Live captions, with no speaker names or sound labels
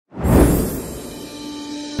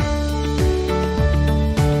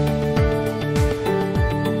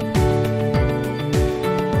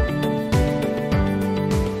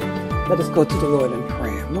Let us go to the Lord in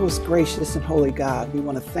prayer. Most gracious and holy God, we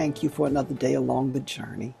want to thank you for another day along the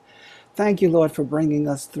journey. Thank you, Lord, for bringing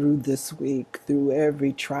us through this week, through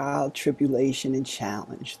every trial, tribulation, and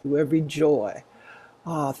challenge, through every joy,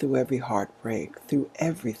 through every heartbreak, through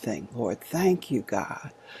everything, Lord. Thank you,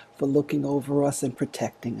 God, for looking over us and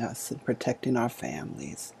protecting our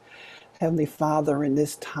families. Heavenly Father, in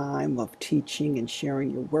this time of teaching and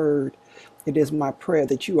sharing your word, it is my prayer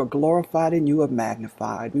that you are glorified and you are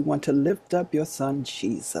magnified. We want to lift up your Son,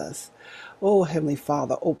 Jesus. Oh, Heavenly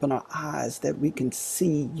Father, open our eyes that we can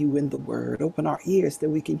see you in the word. Open our ears that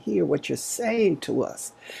we can hear what you're saying to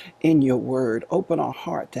us in your word. Open our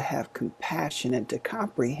heart to have compassion and to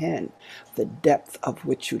comprehend the depth of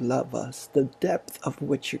which you love us, the depth of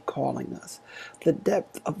which you're calling us, the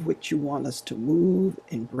depth of which you want us to move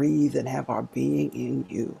and breathe and have our being in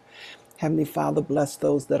you. Heavenly Father, bless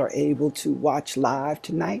those that are able to watch live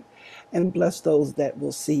tonight, and bless those that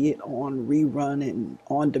will see it on rerun and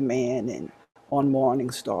on demand and on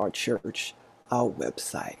Morning Star Church, our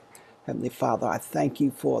website. Heavenly Father, I thank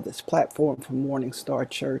you for this platform from Morning Star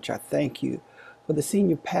Church. I thank you for the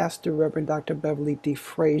senior pastor, Reverend Dr. Beverly D.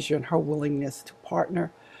 Frazier, and her willingness to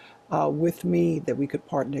partner with me, that we could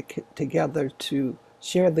partner together to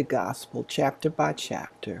share the gospel chapter by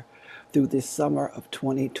chapter through this summer of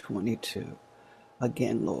 2022.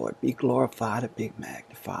 Again, Lord, be glorified and be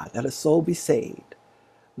magnified. Let a soul be saved.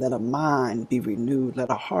 Let a mind be renewed. Let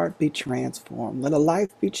a heart be transformed. Let a life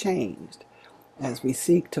be changed as we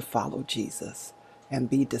seek to follow Jesus and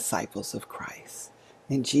be disciples of Christ.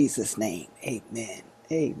 In Jesus' name, amen.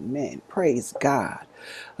 Amen. Praise God.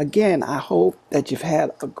 Again, I hope that you've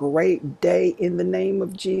had a great day in the name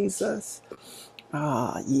of Jesus.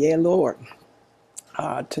 Yeah, Lord.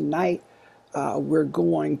 Tonight, we're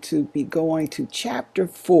going to be going to chapter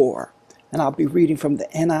 4, and I'll be reading from the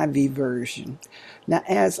NIV version. Now,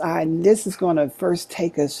 this is going to first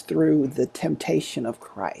take us through the temptation of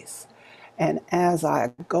Christ. And as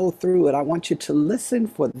I go through it, I want you to listen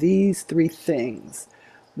for these three things,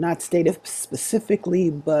 not stated specifically,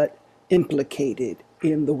 but implicated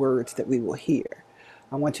in the words that we will hear.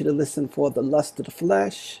 I want you to listen for the lust of the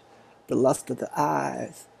flesh, the lust of the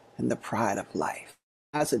eyes, and the pride of life.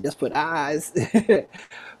 I said, just put eyes,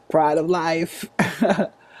 pride of life,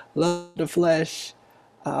 lust of the flesh,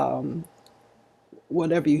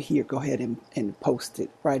 whatever you hear, go ahead and post it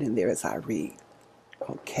right in there as I read.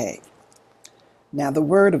 Okay. Now the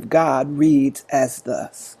word of God reads as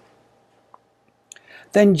thus.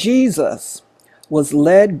 Then Jesus was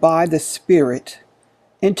led by the Spirit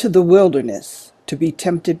into the wilderness to be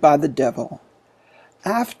tempted by the devil.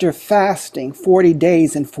 After fasting 40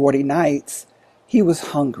 days and 40 nights, he was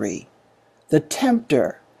hungry. The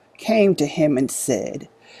tempter came to him and said,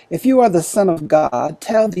 "If you are the Son of God,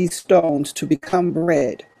 tell these stones to become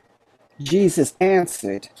bread." Jesus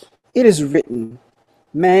answered, "It is written,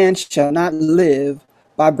 man shall not live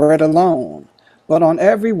by bread alone, but on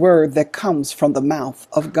every word that comes from the mouth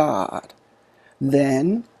of God."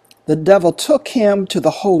 Then the devil took him to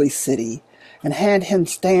the holy city and had him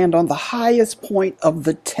stand on the highest point of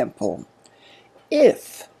the temple.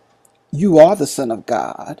 "If you are the Son of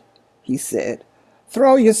God," he said,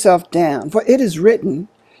 "throw yourself down, for it is written,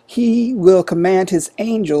 he will command his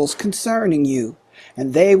angels concerning you,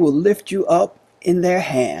 and they will lift you up in their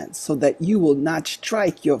hands, so that you will not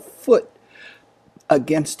strike your foot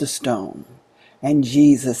against a stone." And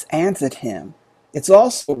Jesus answered him, "It's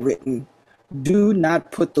also written, do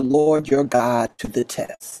not put the Lord your God to the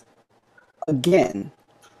test." Again,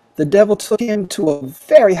 the devil took him to a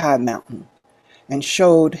very high mountain and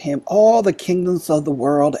showed him all the kingdoms of the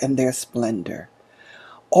world and their splendor.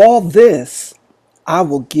 "All this I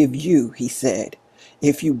will give you," he said,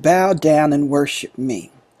 "if you bow down and worship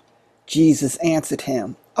me." Jesus answered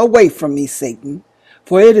him, "Away from me, Satan,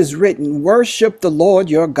 for it is written, worship the Lord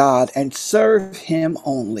your God and serve him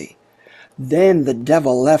only." Then the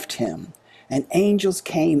devil left him, and angels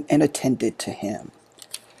came and attended to him.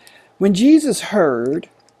 When Jesus heard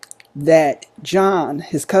that John,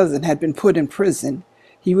 his cousin, had been put in prison,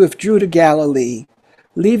 he withdrew to Galilee.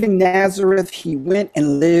 Leaving Nazareth, he went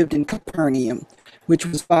and lived in Capernaum, which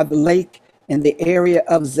was by the lake in the area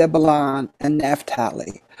of Zebulun and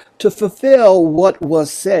Naphtali, to fulfill what was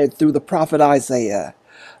said through the prophet Isaiah,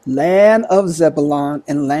 "Land of Zebulun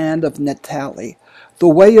and land of Naphtali, the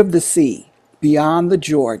way of the sea, beyond the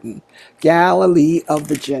Jordan, Galilee of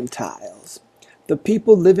the Gentiles. The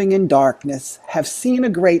people living in darkness have seen a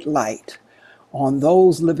great light. On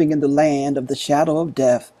those living in the land of the shadow of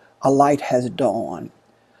death, a light has dawned."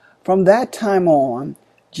 From that time on,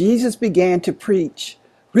 Jesus began to preach,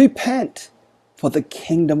 "Repent, for the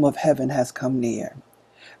kingdom of heaven has come near."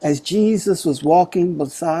 As Jesus was walking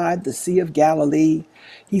beside the Sea of Galilee,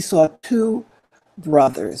 he saw two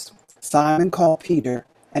brothers, Simon called Peter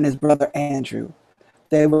and his brother Andrew.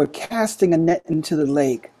 They were casting a net into the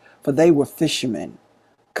lake, for they were fishermen.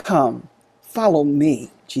 "Come, follow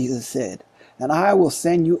me," Jesus said, "and I will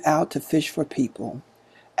send you out to fish for people."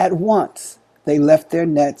 At once they left their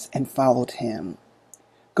nets and followed him.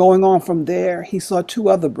 Going on from there, he saw two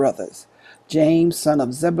other brothers, James, son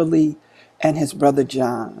of Zebedee, and his brother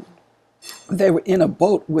John. They were in a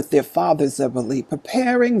boat with their father Zebedee,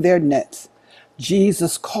 preparing their nets.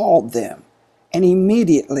 Jesus called them, and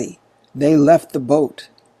immediately they left the boat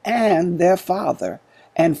and their father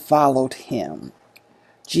and followed him.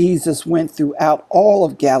 Jesus went throughout all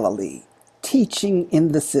of Galilee, teaching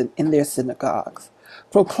in their synagogues,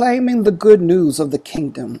 proclaiming the good news of the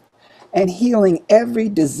kingdom, and healing every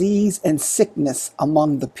disease and sickness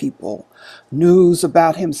among the people. News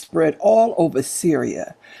about him spread all over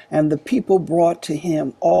Syria, and the people brought to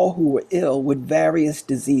him all who were ill with various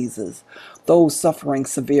diseases, those suffering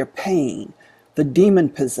severe pain, the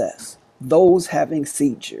demon-possessed, those having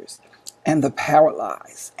seizures, and the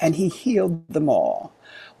paralyzed, and he healed them all.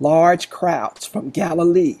 Large crowds from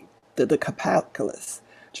Galilee, the Decapolis,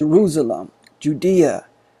 Jerusalem, Judea,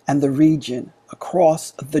 and the region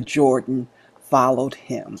across the Jordan followed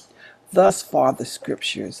him. Thus far the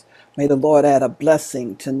scriptures. May the Lord add a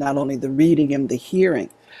blessing to not only the reading and the hearing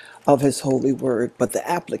of his holy word, but the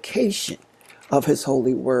application of his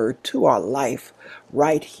holy word to our life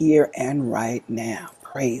right here and right now.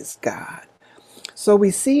 Praise God. So we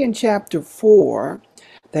see in chapter 4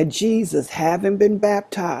 that Jesus, having been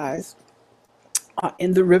baptized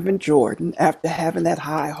in the river Jordan after having that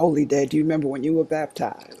high holy day. Do you remember when you were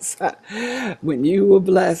baptized? When you were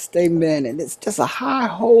blessed, amen. And it's just a high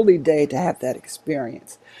holy day to have that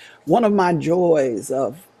experience. One of my joys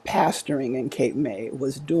of pastoring in Cape May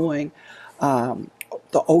was doing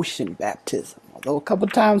the ocean baptism. Although a couple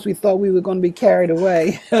of times we thought we were going to be carried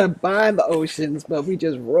away by the oceans, but we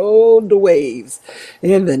just rode the waves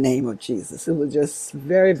in the name of Jesus. It was just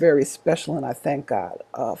very, very special, and I thank God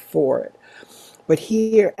for it. But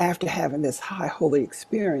here, after having this high holy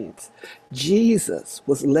experience, Jesus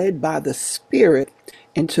was led by the Spirit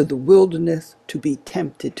into the wilderness to be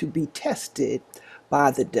tempted, to be tested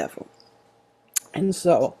by the devil. And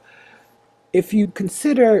so, if you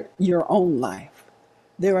consider your own life,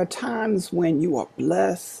 there are times when you are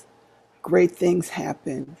blessed, great things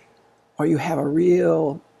happen, or you have a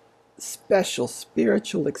real special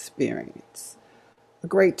spiritual experience, a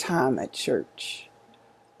great time at church,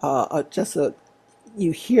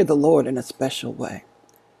 you hear the Lord in a special way.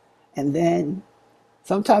 And then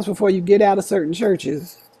sometimes before you get out of certain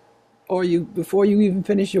churches, or before you even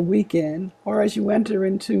finish your weekend, or as you enter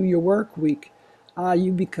into your work week,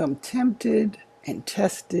 you become tempted and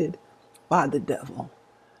tested by the devil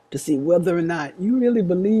to see whether or not you really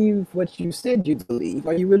believe what you said you believe.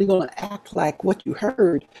 Are you really going to act like what you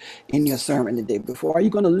heard in your sermon the day before? Are you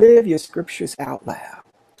going to live your scriptures out loud?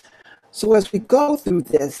 So as we go through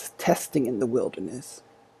this testing in the wilderness,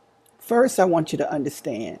 first I want you to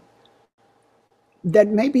understand that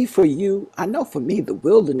maybe for you, I know for me, the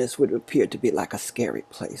wilderness would appear to be like a scary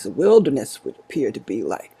place. The wilderness would appear to be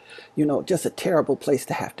like, just a terrible place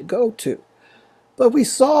to have to go to. But we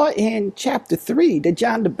saw in chapter 3 that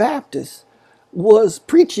John the Baptist was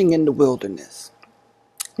preaching in the wilderness.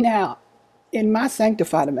 Now, in my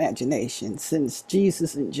sanctified imagination, since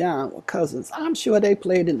Jesus and John were cousins, I'm sure they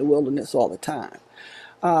played in the wilderness all the time.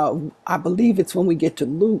 I believe it's when we get to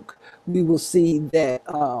Luke, we will see that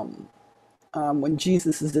when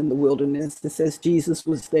Jesus is in the wilderness, it says Jesus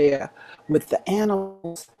was there with the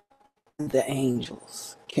animals and the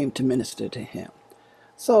angels came to minister to him.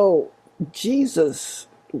 So Jesus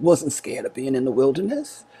wasn't scared of being in the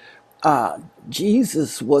wilderness.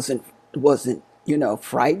 Jesus wasn't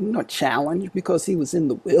frightened or challenged because he was in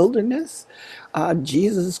the wilderness.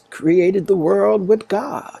 Jesus created the world with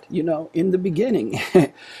God, in the beginning.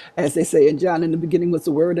 As they say in John, in the beginning was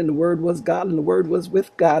the Word, and the Word was God, and the Word was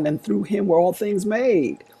with God, and through him were all things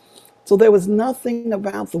made. So there was nothing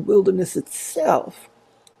about the wilderness itself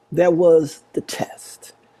that was the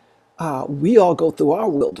test. We all go through our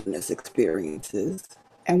wilderness experiences,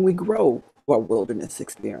 and we grow our wilderness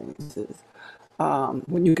experiences.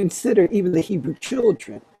 When you consider even the Hebrew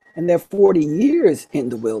children and their 40 years in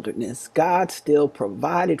the wilderness, God still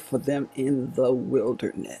provided for them in the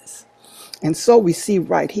wilderness. And so we see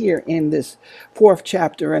right here in this 4th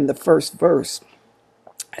chapter and the 1st verse,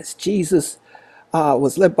 as Jesus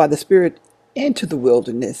was led by the Spirit into the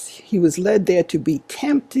wilderness, he was led there to be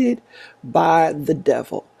tempted by the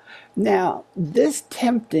devil. Now, this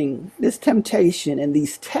temptation and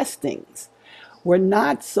these testings were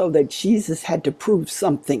not so that Jesus had to prove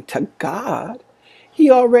something to God. He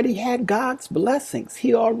already had God's blessings.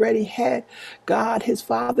 He already had God, his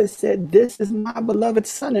Father said, "This is my beloved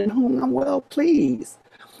Son in whom I'm well pleased."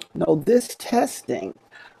 No, this testing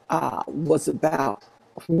was about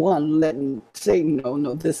one letting Satan know,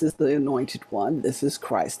 no, this is the anointed one, this is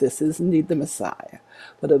Christ, this is indeed the Messiah.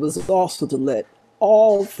 But it was also to let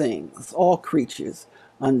all things, all creatures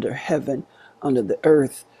under heaven, under the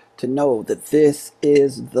earth, to know that this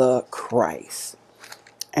is the Christ.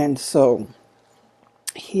 And so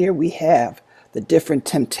here we have the different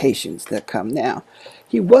temptations that come. Now,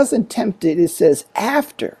 he wasn't tempted, it says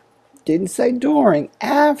after, didn't say during,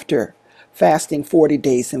 after fasting 40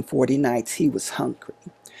 days and 40 nights, he was hungry.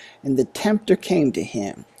 And the tempter came to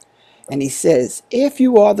him, and he says, "If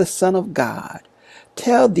you are the Son of God,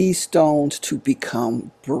 tell these stones to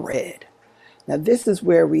become bread." Now, this is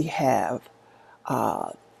where we have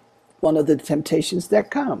one of the temptations that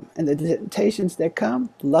come. And the temptations that come,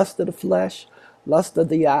 lust of the flesh, lust of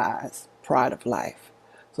the eyes, pride of life.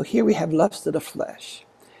 So here we have lust of the flesh.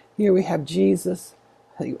 Here we have Jesus.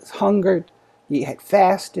 He was hungered. He had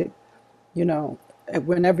fasted. You know, and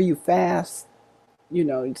whenever you fast, you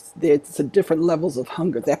know, there's a different levels of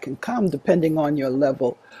hunger that can come depending on your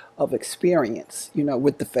level of experience, you know,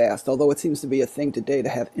 with the fast. Although it seems to be a thing today to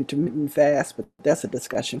have intermittent fast, but that's a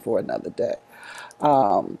discussion for another day.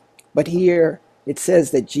 But here it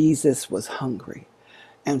says that Jesus was hungry.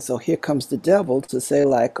 And so here comes the devil to say,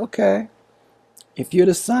 like, okay, if you're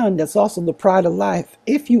the Son, that's also the pride of life.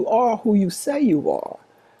 If you are who you say you are,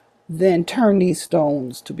 then turn these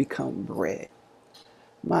stones to become bread.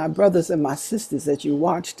 My brothers and my sisters, that you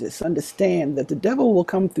watch this, understand that the devil will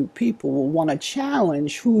come through people, will want to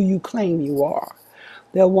challenge who you claim you are.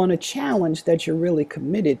 They'll want to challenge that you're really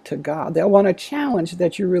committed to God. They'll want to challenge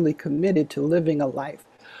that you're really committed to living a life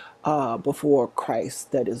before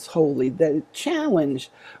Christ that is holy. They'll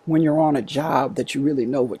challenge when you're on a job that you really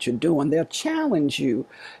know what you're doing. They'll challenge you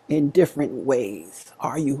in different ways.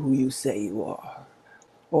 Are you who you say you are?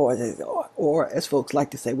 Or as folks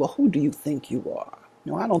like to say, well, who do you think you are?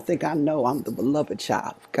 No, I don't think I know I'm the beloved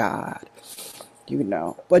child of God, you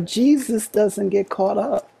know. But Jesus doesn't get caught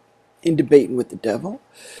up in debating with the devil.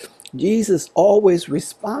 Jesus always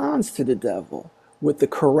responds to the devil with the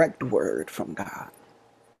correct word from God.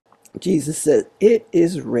 Jesus said, "It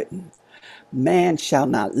is written, man shall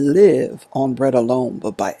not live on bread alone,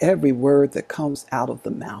 but by every word that comes out of the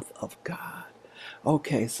mouth of God."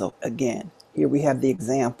 Okay, so again, here we have the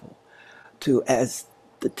example to as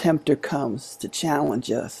the tempter comes to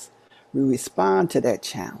challenge us, we respond to that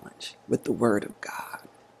challenge with the word of God.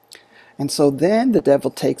 And so then the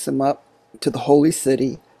devil takes him up to the holy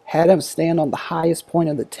city, had him stand on the highest point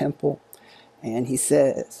of the temple, and he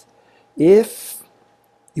says, "If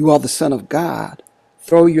you are the Son of God,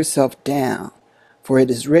 throw yourself down, for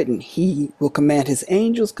it is written, he will command his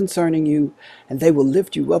angels concerning you, and they will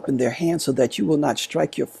lift you up in their hands so that you will not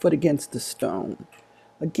strike your foot against a stone."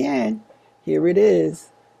 Again, here it is.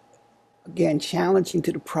 Again, challenging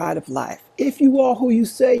to the pride of life. If you are who you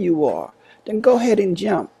say you are, then go ahead and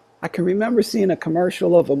jump. I can remember seeing a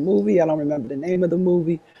commercial of a movie. I don't remember the name of the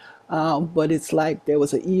movie, but it's like there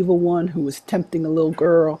was an evil one who was tempting a little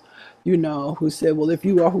girl, you know, who said, well, if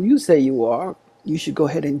you are who you say you are, you should go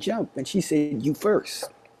ahead and jump. And she said, you first.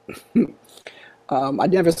 I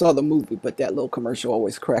never saw the movie, but that little commercial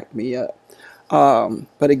always cracked me up.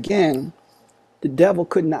 But again, the devil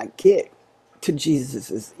could not get to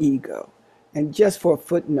Jesus's ego. And just for a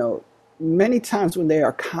footnote, many times when there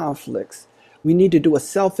are conflicts, we need to do a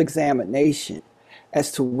self-examination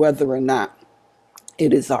as to whether or not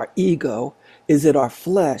it is our ego, is it our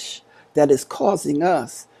flesh that is causing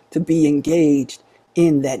us to be engaged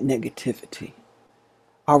in that negativity.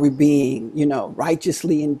 Are we being, you know,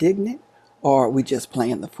 righteously indignant, or are we just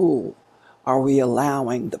playing the fool? Are we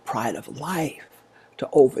allowing the pride of life to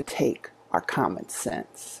overtake our common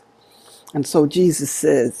sense? And so Jesus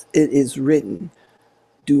says, it is written,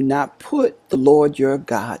 do not put the Lord your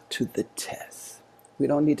God to the test. We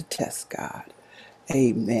don't need to test God.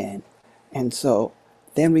 Amen. And so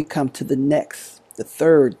then we come to the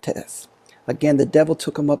third test. Again, the devil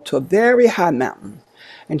took him up to a very high mountain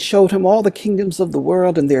and showed him all the kingdoms of the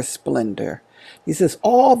world and their splendor. He says,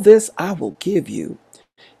 all this I will give you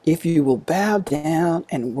if you will bow down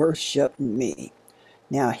and worship me.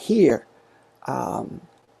 Now here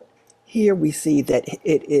we see that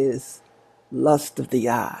it is lust of the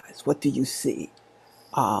eyes. What do you see?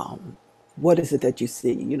 what is it that you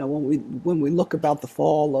see? When we look about the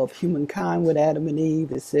fall of humankind with Adam and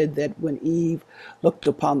Eve, it said that when Eve looked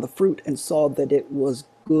upon the fruit and saw that it was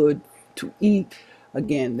good to eat,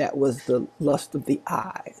 again, that was the lust of the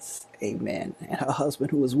eyes. Amen. And her husband,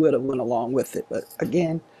 who was with her, went along with it. But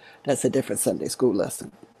again, that's a different Sunday school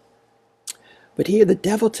lesson. But here the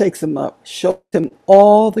devil takes him up, shows him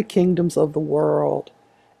all the kingdoms of the world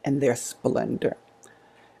and their splendor.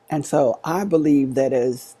 And so I believe that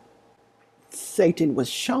as Satan was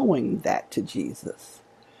showing that to Jesus,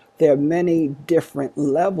 there are many different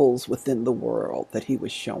levels within the world that he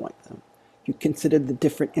was showing them. You consider the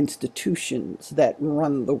different institutions that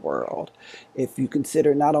run the world. If you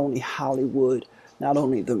consider not only Hollywood, not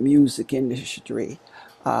only the music industry,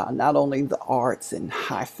 not only the arts and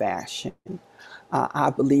high fashion, I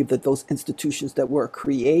believe that those institutions that were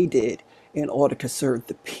created in order to serve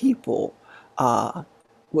the people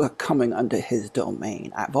were coming under his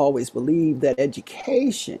domain. I've always believed that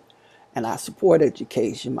education, and I support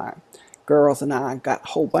education. My girls and I got a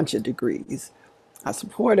whole bunch of degrees. I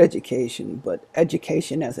support education, but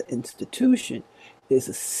education as an institution is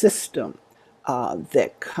a system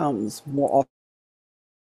that comes more often.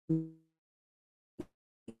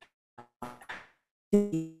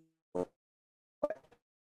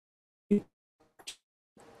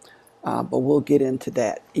 But we'll get into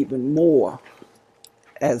that even more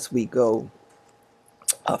as we go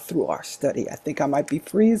through our study. I think I might be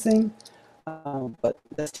freezing, but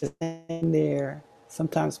let's just hang there.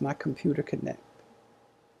 Sometimes my computer connects.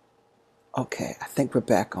 Okay, I think we're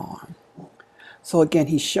back on. So again,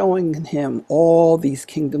 he's showing him all these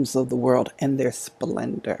kingdoms of the world and their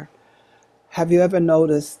splendor. Have you ever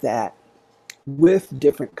noticed that with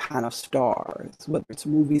different kind of stars, whether it's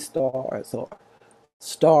movie stars or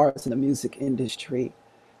stars in the music industry,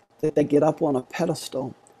 that they get up on a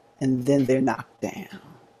pedestal and then they're knocked down?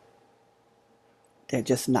 They're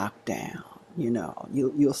just knocked down.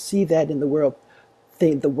 You'll see that in the world.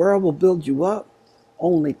 The world will build you up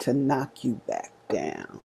only to knock you back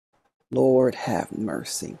down. Lord have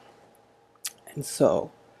mercy. And so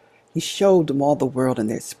he showed them all the world and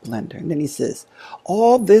their splendor. And then he says,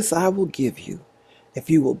 all this I will give you if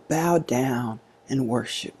you will bow down and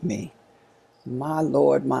worship me. My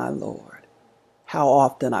Lord, how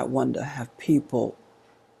often, I wonder, have people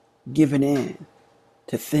given in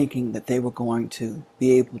to thinking that they were going to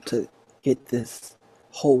be able to get this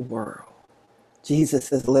whole world. Jesus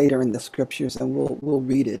says later in the scriptures, and we'll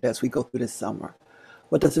read it as we go through this summer,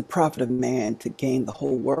 what does it profit a man to gain the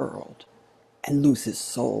whole world and lose his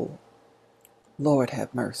soul? Lord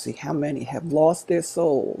have mercy. How many have lost their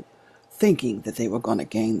soul thinking that they were going to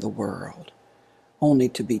gain the world, only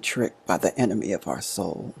to be tricked by the enemy of our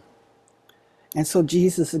soul? And so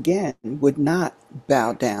Jesus again would not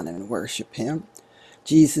bow down and worship him.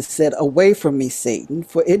 Jesus said, away from me, Satan,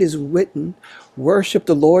 for it is written, worship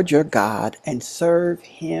the Lord your God and serve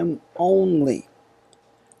him only.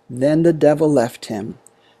 Then the devil left him,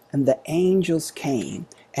 and the angels came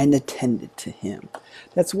and attended to him.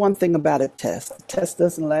 That's one thing about a test. The test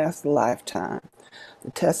doesn't last a lifetime. The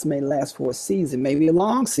test may last for a season, maybe a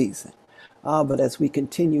long season. But as we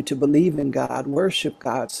continue to believe in God, worship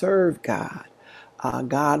God, serve God,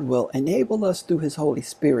 God will enable us through his Holy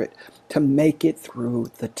Spirit to make it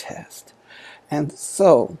through the test. And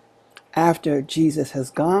so, after Jesus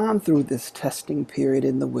has gone through this testing period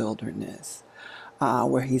in the wilderness,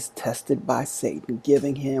 where he's tested by Satan,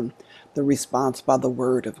 giving him the response by the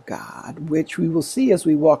word of God, which we will see as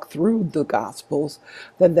we walk through the Gospels,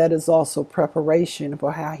 that is also preparation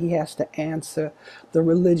for how he has to answer the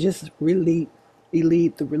religious elite,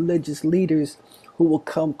 the religious leaders who will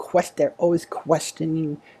come they're always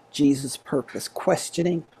questioning Jesus' purpose,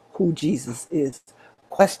 questioning who Jesus is,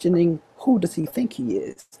 questioning who does he think he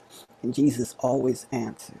is. And Jesus always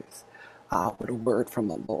answers with a word from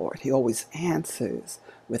the Lord. He always answers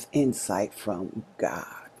with insight from God.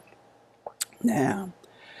 Now,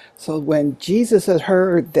 so when Jesus had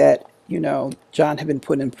heard that, John had been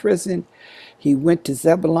put in prison, he went to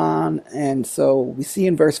Zebulun. And so we see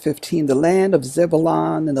in verse 15, the land of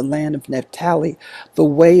Zebulun and the land of Naphtali, the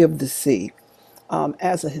way of the sea.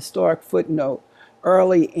 As a historic footnote,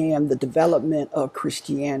 early in the development of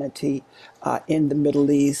Christianity in the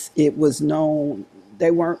Middle East, it was known,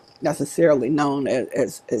 they weren't necessarily known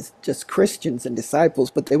as just Christians and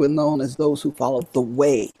disciples, but they were known as those who followed the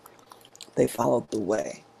way. They followed the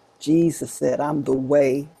way. Jesus said, I'm the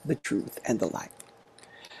way, the truth, and the life.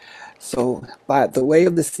 So by the way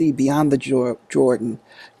of the sea beyond the Jordan,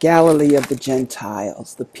 Galilee of the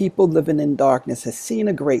Gentiles, the people living in darkness has seen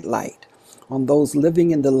a great light. On those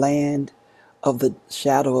living in the land of the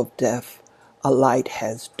shadow of death, a light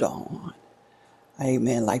has dawned.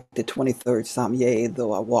 Amen. Like the 23rd Psalm, yea,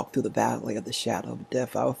 though I walk through the valley of the shadow of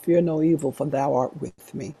death, I will fear no evil, for thou art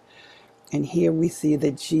with me. And here we see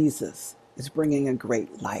that Jesus is bringing a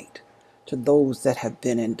great light to those that have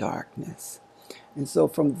been in darkness. And so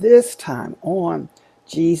from this time on,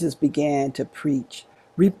 Jesus began to preach,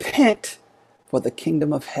 repent, for the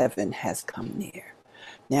kingdom of heaven has come near.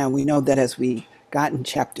 Now we know that as we got in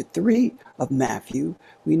chapter 3 of Matthew,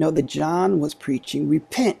 we know that John was preaching,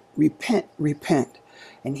 repent, repent, repent.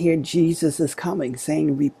 And here Jesus is coming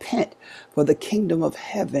saying, repent, for the kingdom of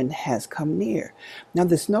heaven has come near. Now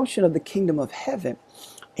this notion of the kingdom of heaven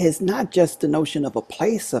is not just the notion of a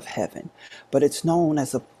place of heaven, but it's known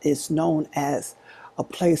as a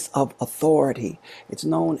place of authority. It's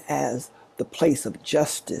known as the place of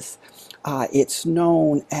justice. It's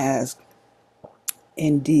known as,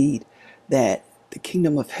 indeed, that the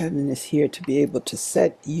kingdom of heaven is here to be able to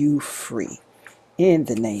set you free in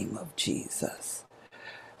the name of Jesus.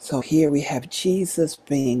 So here we have Jesus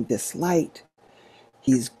being this light.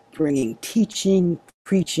 He's bringing teaching,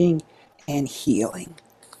 preaching, and healing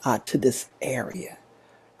to this area.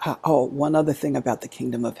 One other thing about the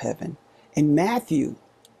kingdom of heaven. In Matthew,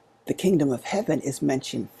 the kingdom of heaven is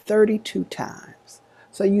mentioned 32 times.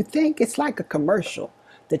 So you think it's like a commercial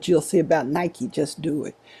that you'll see about Nike, just do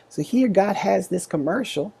it. So here God has this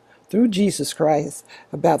commercial through Jesus Christ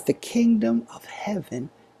about the kingdom of heaven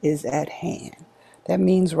is at hand. That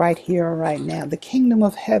means right here and right now, the kingdom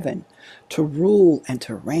of heaven to rule and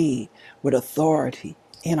to reign with authority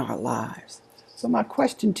in our lives. So my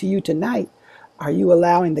question to you tonight, are you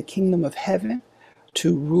allowing the kingdom of heaven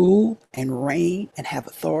to rule and reign and have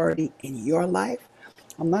authority in your life?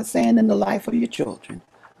 I'm not saying in the life of your children.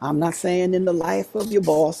 I'm not saying in the life of your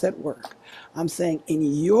boss at work. I'm saying in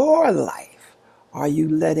your life, are you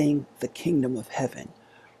letting the kingdom of heaven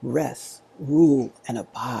rest, rule, and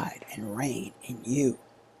abide and reign in you?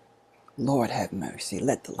 Lord have mercy.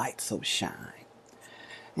 Let the light so shine.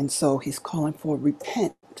 And so he's calling for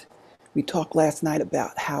repent. We talked last night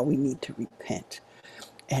about how we need to repent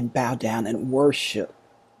and bow down and worship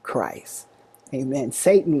Christ. Amen.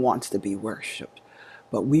 Satan wants to be worshiped,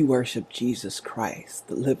 but we worship Jesus Christ,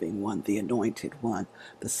 the living one, the anointed one,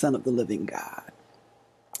 the Son of the living God.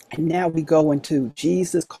 And now we go into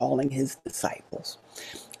Jesus calling his disciples.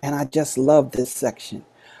 And I just love this section.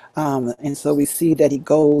 And so we see that he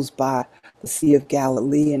goes by the Sea of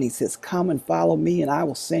Galilee and he says, come and follow me and I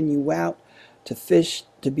will send you out to fish,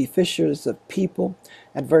 to be fishers of people.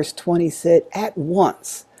 At verse 20 said, at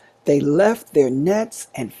once they left their nets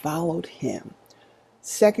and followed him.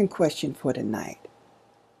 Second question for tonight.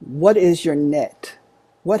 What is your net?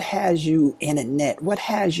 What has you in a net? What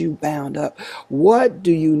has you bound up? What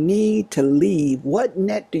do you need to leave? What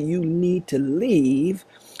net do you need to leave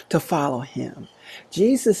to follow him?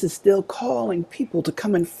 Jesus is still calling people to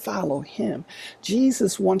come and follow him.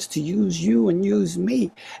 Jesus wants to use you and use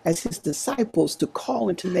me as his disciples to call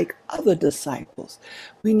and to make other disciples.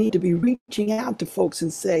 We need to be reaching out to folks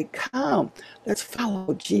and say, come, let's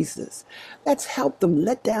follow Jesus. Let's help them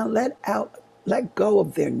let go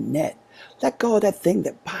of their net. Let go of that thing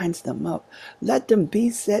that binds them up. Let them be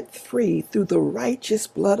set free through the righteous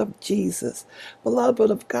blood of Jesus.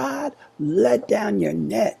 Beloved of God, let down your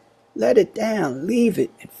net. Let it down, leave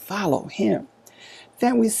it, and follow him.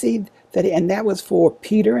 Then we see that, and that was for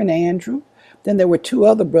Peter and Andrew. Then there were two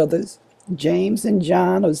other brothers, James and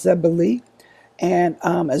John of Zebedee. And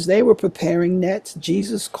as they were preparing nets,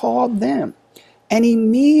 Jesus called them. And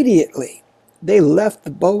immediately they left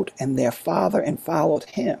the boat and their father and followed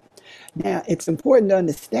him. Now, it's important to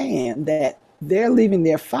understand that their leaving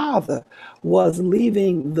their father was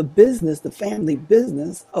leaving the business, the family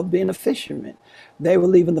business of being a fisherman. They were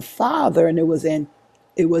leaving the father, and it was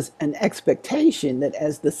an expectation that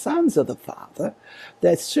as the sons of the father,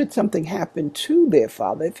 that should something happen to their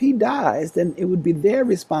father, if he dies, then it would be their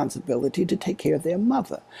responsibility to take care of their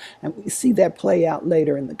mother. And we see that play out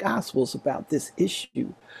later in the Gospels about this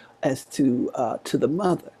issue as to the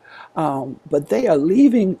mother. But they are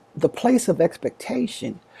leaving the place of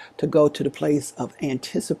expectation to go to the place of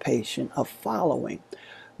anticipation of following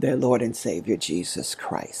their Lord and Savior, Jesus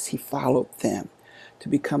Christ. He followed them to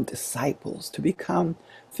become disciples, to become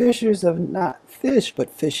fishers of not fish, but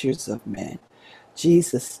fishers of men.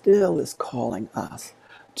 Jesus still is calling us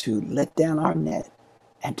to let down our net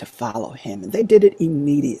and to follow him. And they did it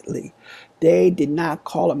immediately. They did not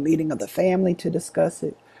call a meeting of the family to discuss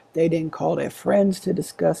it. They didn't call their friends to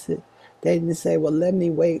discuss it. They didn't say, well, let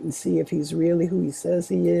me wait and see if he's really who he says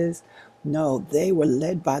he is. No, they were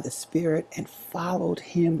led by the Spirit and followed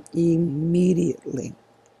him immediately.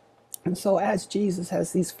 And so, as Jesus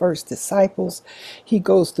has these first disciples, he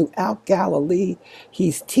goes throughout Galilee.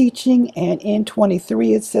 He's teaching, and in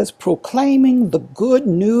 23 it says, proclaiming the good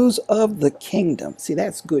news of the kingdom. See,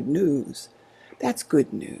 that's good news. That's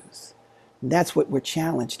good news. That's what we're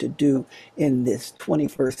challenged to do in this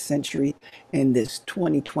 21st century, in this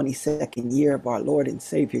 2022nd year of our Lord and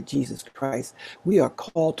Savior Jesus Christ. We are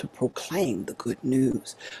called to proclaim the good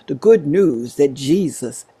news that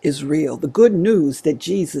Jesus is real, the good news that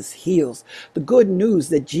Jesus heals, the good news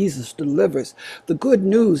that Jesus delivers, the good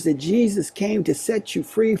news that Jesus came to set you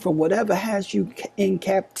free from whatever has you in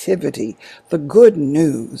captivity, the good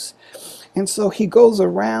news. And so he goes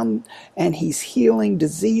around and he's healing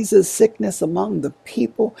diseases, sickness among the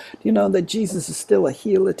people. You know that Jesus is still a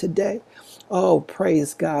healer today. Oh,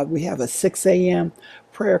 praise God. We have a 6 a.m.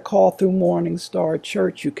 prayer call through Morning Star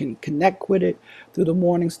Church. You can connect with it through the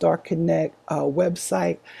Morning Star Connect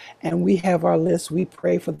website. And we have our list. We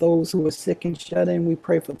pray for those who are sick and shut in. We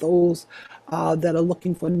pray for those that are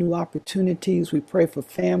looking for new opportunities. We pray for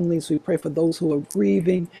families. We pray for those who are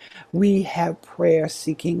grieving. We have prayer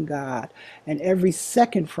seeking God. And every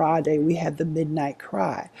second Friday, we have the Midnight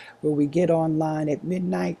Cry, where we get online at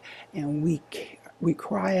midnight and we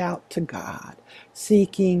cry out to God,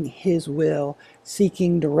 seeking his will,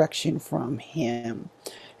 seeking direction from him.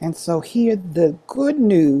 And so here, the good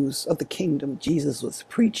news of the kingdom Jesus was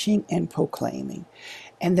preaching and proclaiming.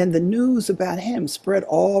 And then the news about him spread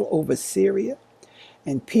all over Syria,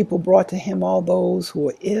 and people brought to him all those who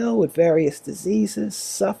were ill with various diseases,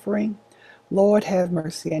 suffering. Lord have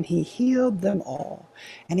mercy. And he healed them all.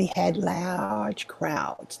 And he had large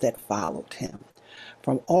crowds that followed him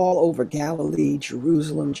from all over Galilee,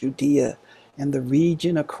 Jerusalem, Judea, and the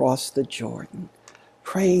region across the Jordan.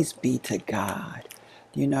 Praise be to God.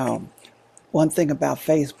 You know, one thing about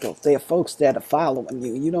Facebook, there are folks that are following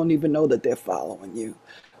you. You don't even know that they're following you.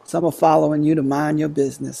 Some are following you to mind your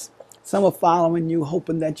business. Some are following you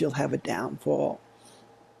hoping that you'll have a downfall.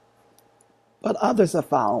 But others are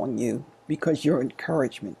following you because you're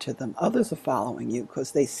encouragement to them. Others are following you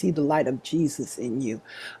because they see the light of Jesus in you.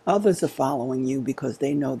 Others are following you because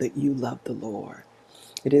they know that you love the Lord.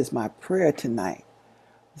 It is my prayer tonight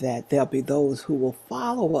that there'll be those who will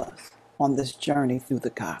follow us on this journey through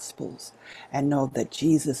the Gospels and know that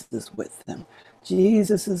Jesus is with them.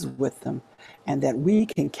 Jesus is with them, and that we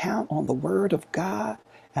can count on the Word of God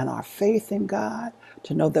and our faith in God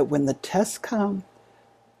to know that when the tests come,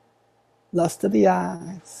 lust of the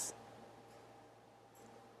eyes,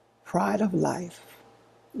 pride of life,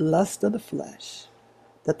 lust of the flesh,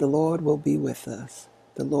 that the Lord will be with us.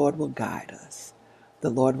 The Lord will guide us.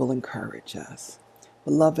 The Lord will encourage us.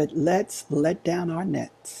 Beloved, let's let down our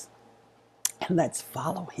nets and let's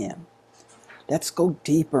follow him. Let's go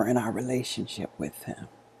deeper in our relationship with him.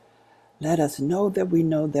 Let us know that we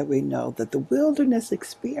know that we know that the wilderness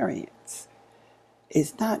experience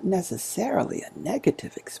is not necessarily a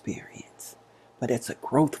negative experience, but it's a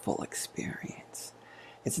growthful experience.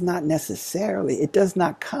 It's not necessarily, it does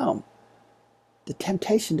not come, the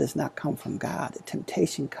temptation does not come from God. The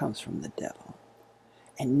temptation comes from the devil.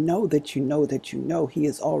 And know that you know that you know he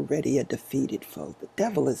is already a defeated foe. The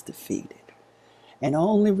devil is defeated. And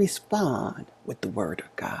only respond with the word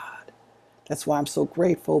of God. That's why I'm so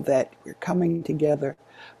grateful that we're coming together,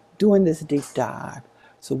 doing this deep dive,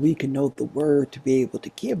 so we can know the word, to be able to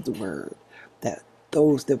give the word, that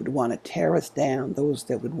those that would want to tear us down, those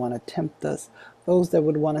that would want to tempt us, those that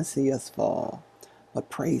would want to see us fall.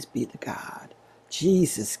 But praise be to God.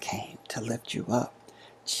 Jesus came to lift you up.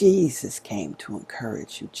 Jesus came to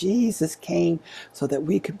encourage you. Jesus came so that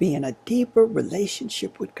we could be in a deeper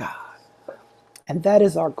relationship with God. And that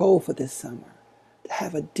is our goal for this summer, to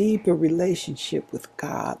have a deeper relationship with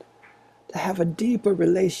God, to have a deeper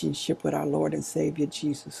relationship with our Lord and Savior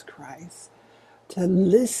Jesus Christ, to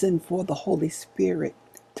listen for the Holy Spirit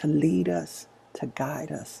to lead us, to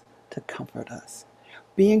guide us, to comfort us.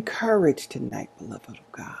 Be encouraged tonight, beloved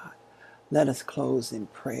of God. Let us close in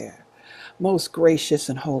prayer. Most gracious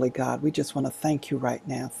and holy God, we just want to thank you right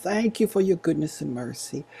now. Thank you for your goodness and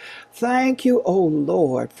mercy. Thank you, oh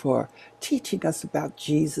Lord, for teaching us about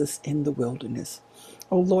Jesus in the wilderness.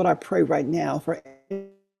 Oh Lord, I pray right now for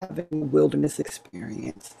having a wilderness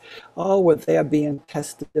experience. Oh, where they're being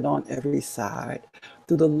tested on every side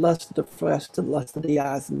through the lust of the flesh, the lust of the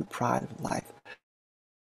eyes, and the pride of life.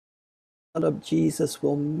 of Jesus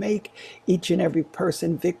will make each and every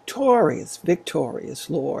person victorious, victorious,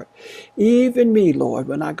 Lord. Even me, Lord,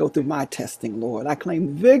 when I go through my testing, Lord, I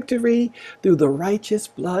claim victory through the righteous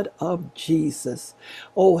blood of Jesus.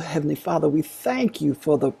 Oh, Heavenly Father, we thank you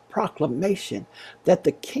for the proclamation that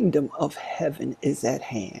the kingdom of heaven is at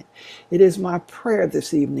hand. It is my prayer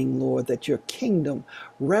this evening, Lord, that your kingdom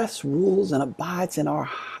rests, rules, and abides in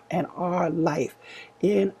our life,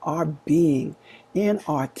 in our being, in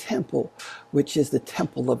our temple, which is the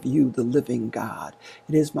temple of you, the living God.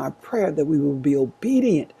 It is my prayer that we will be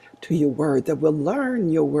obedient to your word, that we'll learn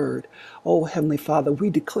your word. Oh, Heavenly Father, we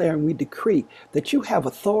declare and we decree that you have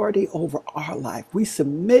authority over our life. We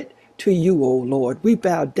submit to you, O Lord. We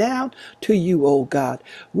bow down to you, O God.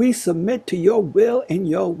 We submit to your will and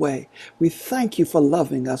your way. We thank you for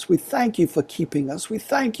loving us. We thank you for keeping us. We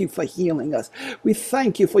thank you for healing us. We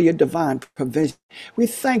thank you for your divine provision. We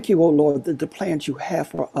thank you, O Lord, that the plans you have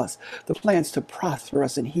for us, the plans to prosper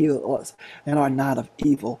us and heal us, and are not of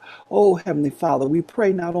evil. Oh, Heavenly Father, we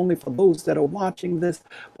pray not only for those that are watching this,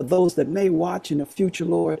 but those that may watch in the future,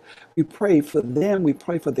 Lord. We pray for them. We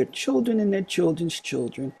pray for their children and their children's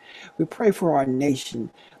children. We pray for our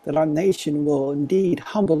nation, that our nation will indeed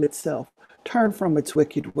humble itself, turn from its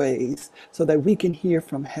wicked ways, so that we can hear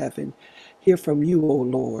from heaven, hear from you, O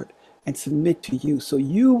Lord, and submit to you, so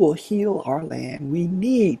you will heal our land. We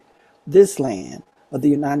need this land of the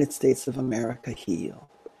United States of America healed.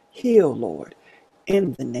 Heal, Lord,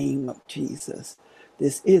 in the name of Jesus.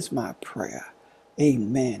 This is my prayer.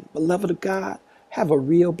 Amen. Beloved of God, have a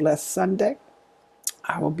real blessed Sunday.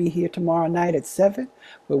 I will be here tomorrow night at 7,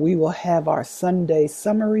 where we will have our Sunday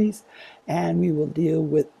summaries, and we will deal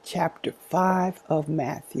with chapter 5 of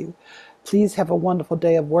Matthew. Please have a wonderful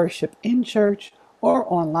day of worship in church or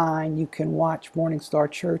online. You can watch Morning Star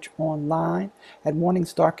Church online at Morning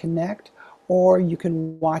Star Connect, or you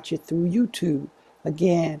can watch it through YouTube.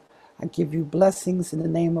 Again, I give you blessings in the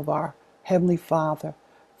name of our Heavenly Father,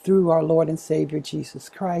 through our Lord and Savior Jesus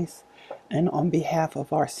Christ, and on behalf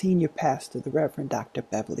of our senior pastor, the Reverend Dr.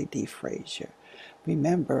 Beverly D. Frazier.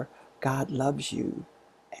 Remember, God loves you,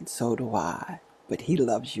 and so do I, but he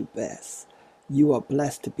loves you best. You are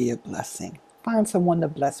blessed to be a blessing. Find someone to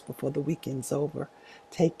bless before the weekend's over.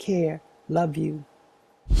 Take care. Love you.